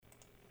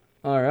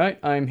All right,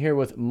 I'm here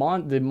with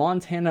the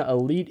Montana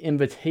Elite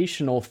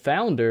Invitational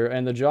founder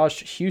and the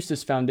Josh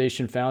Huestis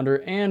Foundation founder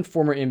and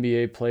former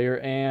NBA player,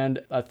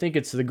 and I think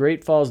it's the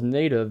Great Falls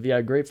native. Yeah,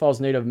 Great Falls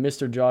native,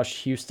 Mr.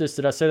 Josh Huestis.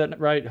 Did I say that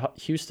right?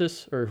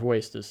 Huestis or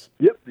Huestis?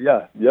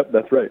 Yep,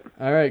 that's right.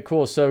 All right,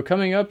 cool. So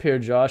coming up here,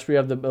 Josh, we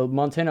have the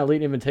Montana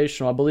Elite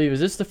Invitational. I believe, is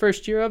this the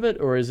first year of it,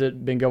 or has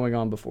it been going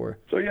on before?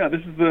 So yeah,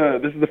 this is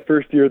the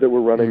first year that we're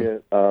running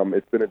it.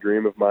 It's been a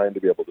dream of mine to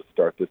be able to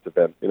start this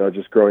event. You know,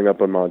 just growing up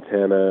in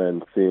Montana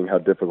and seeing how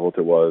difficult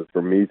it was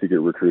for me to get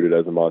recruited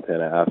as a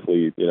Montana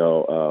athlete.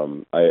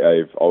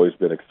 I've always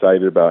been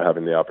excited about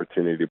having the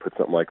opportunity to put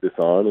something like this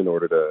on in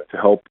order to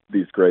help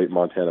these great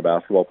Montana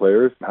basketball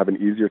players have an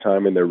easier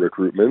time in their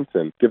recruitment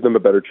and give them a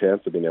better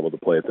chance of being able to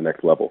play at the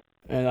next level.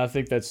 And I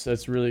think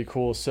that's really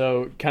cool.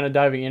 So kind of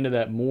diving into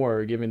that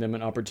more, giving them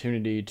an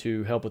opportunity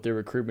to help with their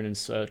recruitment and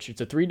such. It's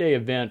a 3-day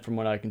event from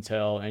what I can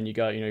tell, and you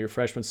got, your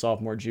freshmen,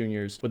 sophomore,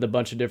 juniors with a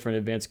bunch of different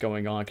events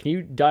going on. Can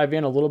you dive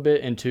in a little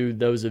bit into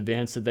those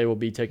events that they will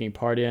be taking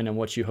part in and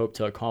what you hope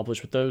to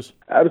accomplish with those?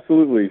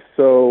 Absolutely.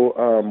 So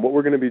what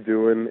we're going to be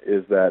doing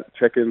is that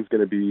check-in's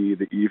going to be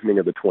the evening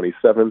of the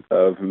 27th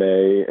of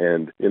May,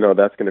 and,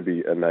 that's going to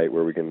be a night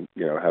where we can,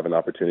 have an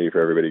opportunity for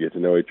everybody to get to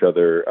know each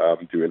other,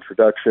 do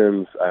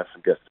introductions. I have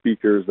some guest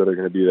speakers that are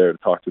going to be there to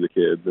talk to the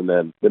kids. And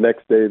then the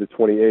next day, the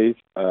 28th,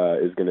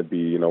 is going to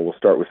be, we'll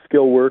start with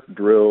skill work,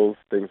 drills,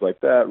 things like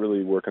that,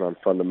 really working on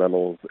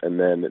fundamentals. And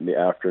then in the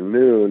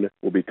afternoon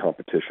will be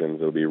competitions.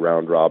 It'll be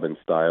round-robin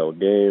style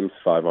games,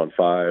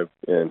 5-on-5.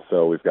 And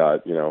so we've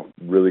got,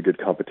 really good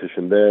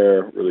competition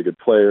there, really good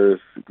players.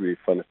 It'll be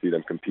fun to see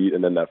them compete.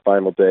 And then that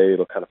final day,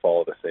 it'll kind of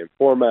follow the same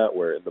format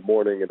where in the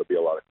morning, it'll be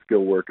a lot of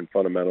skill work and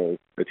fundamentals,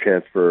 a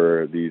chance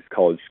for these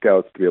college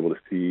scouts to be able to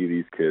see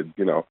these kids,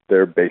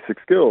 their basic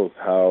skills,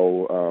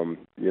 how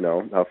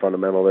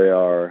fundamental they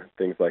are,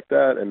 things like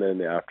that. And then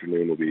the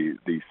afternoon will be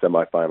the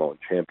semifinal and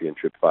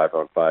championship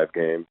 5-on-5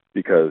 game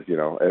because,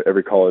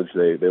 every college,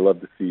 they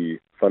love to see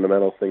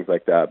fundamentals, things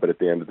like that. But at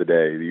the end of the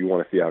day, you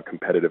want to see how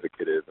competitive a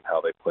kid is and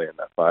how they play in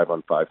that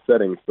 5-on-5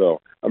 setting.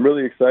 So I'm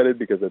really excited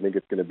because I think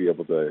it's going to be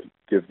able to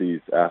give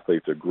these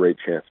athletes a great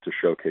chance to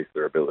showcase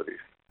their abilities.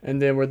 And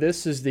then where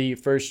this is the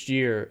first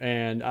year,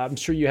 and I'm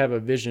sure you have a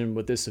vision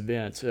with this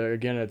event.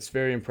 Again, it's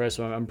very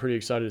impressive. I'm pretty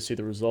excited to see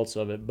the results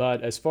of it.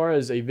 But as far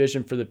as a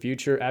vision for the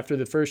future after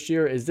the first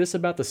year, is this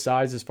about the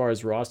size as far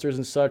as rosters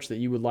and such that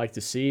you would like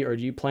to see, or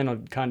do you plan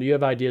on do you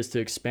have ideas to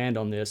expand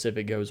on this if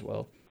it goes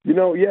well?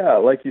 Yeah,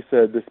 like you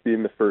said, this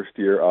being the first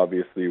year,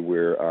 obviously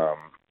we're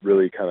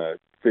really kind of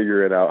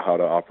figuring out how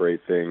to operate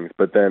things.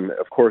 But then,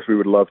 of course, we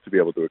would love to be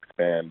able to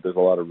expand. There's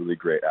a lot of really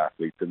great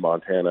athletes in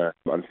Montana.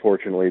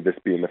 Unfortunately, this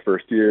being the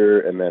first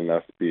year and then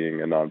us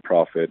being a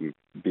nonprofit and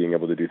being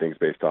able to do things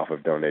based off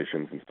of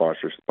donations and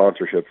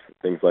sponsorships,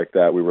 things like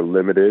that, we were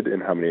limited in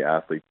how many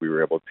athletes we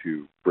were able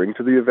to bring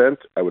to the event.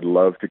 I would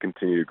love to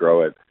continue to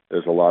grow it.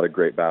 There's a lot of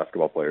great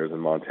basketball players in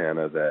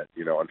Montana that,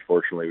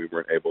 unfortunately we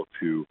weren't able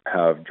to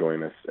have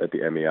join us at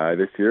the MEI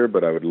this year,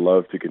 but I would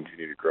love to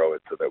continue to grow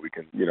it so that we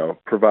can,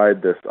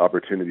 provide this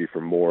opportunity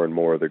for more and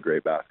more of the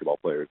great basketball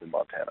players in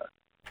Montana.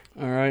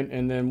 All right,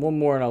 and then one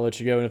more, and I'll let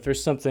you go. And if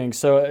there's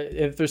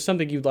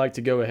something you'd like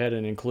to go ahead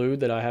and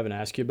include that I haven't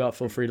asked you about,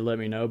 feel free to let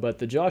me know. But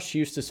the Josh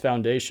Huestis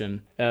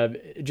Foundation,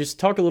 just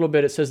talk a little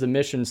bit. It says the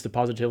mission is to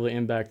positively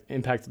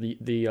impact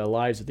the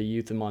lives of the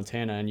youth in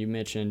Montana, and you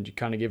mentioned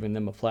kind of giving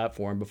them a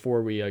platform.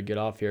 Before we get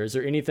off here, is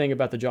there anything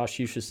about the Josh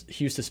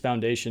Huestis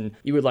Foundation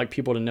you would like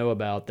people to know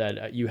about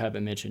that you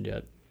haven't mentioned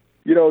yet?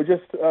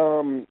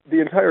 The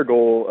entire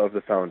goal of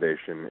the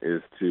foundation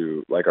is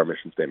to, like our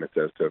mission statement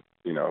says, to,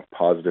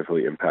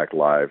 positively impact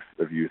lives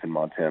of youth in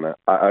Montana.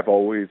 I've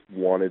always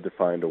wanted to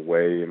find a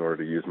way in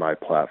order to use my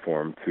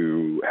platform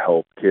to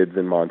help kids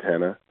in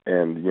Montana.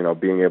 And,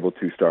 being able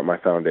to start my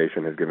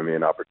foundation has given me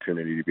an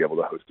opportunity to be able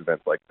to host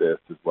events like this,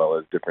 as well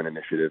as different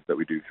initiatives that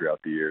we do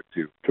throughout the year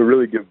to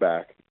really give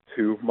back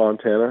to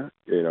Montana.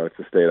 It's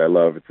a state I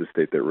love. It's a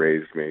state that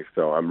raised me.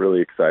 So I'm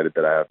really excited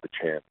that I have the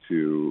chance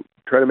to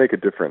try to make a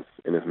difference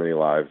in as many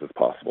lives as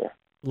possible.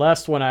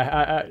 Last one,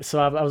 I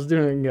was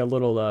doing a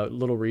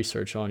little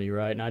research on you,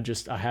 right? And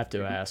I have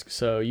to ask.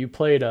 So you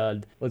played,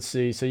 let's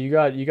see. So you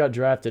got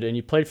drafted and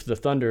you played for the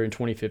Thunder in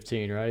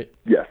 2015, right?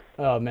 Yes.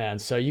 Oh man,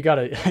 so you got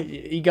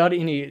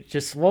any?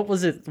 Just what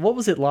was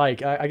it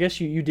like? I guess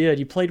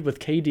you played with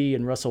KD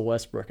and Russell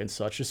Westbrook and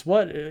such. Just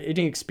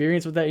any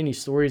experience with that? Any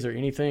stories or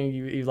anything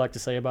you'd like to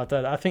say about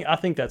that? I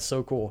think that's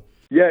so cool.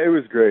 Yeah, it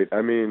was great.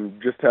 I mean,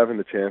 just having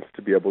the chance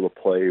to be able to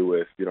play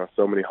with,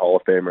 so many Hall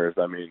of Famers.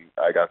 I mean,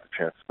 I got the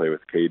chance to play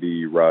with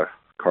KD, Russ,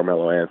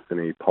 Carmelo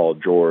Anthony, Paul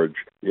George,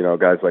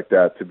 guys like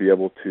that, to be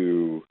able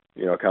to,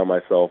 count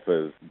myself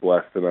as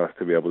blessed enough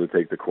to be able to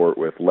take the court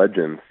with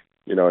legends,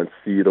 and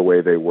see the way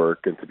they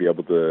work and to be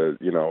able to,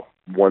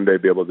 one day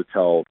be able to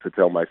tell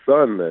my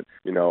son that,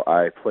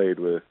 I played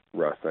with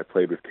Russ, I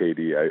played with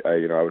KD,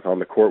 I was on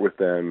the court with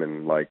them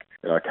and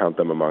I count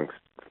them amongst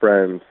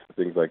friends,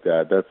 things like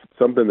that. That's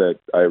something that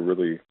I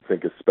really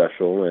think is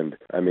special. And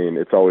I mean,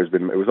 it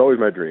was always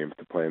my dream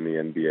to play in the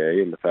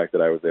NBA, and the fact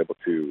that I was able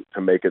to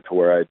make it to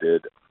where I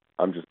did,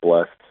 I'm just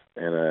blessed,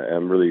 and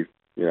I'm really,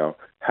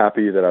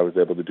 happy that I was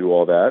able to do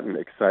all that, and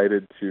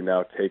excited to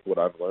now take what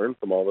I've learned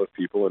from all those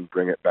people and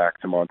bring it back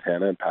to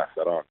Montana and pass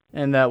that on.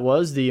 And that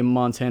was the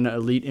Montana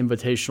Elite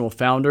Invitational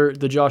founder,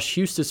 the Josh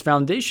Huestis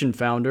Foundation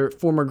founder,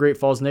 former Great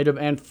Falls native,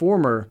 and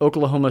former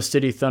Oklahoma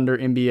City Thunder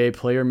NBA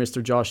player,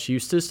 Mr. Josh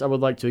Huestis. I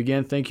would like to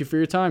again thank you for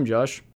your time, Josh.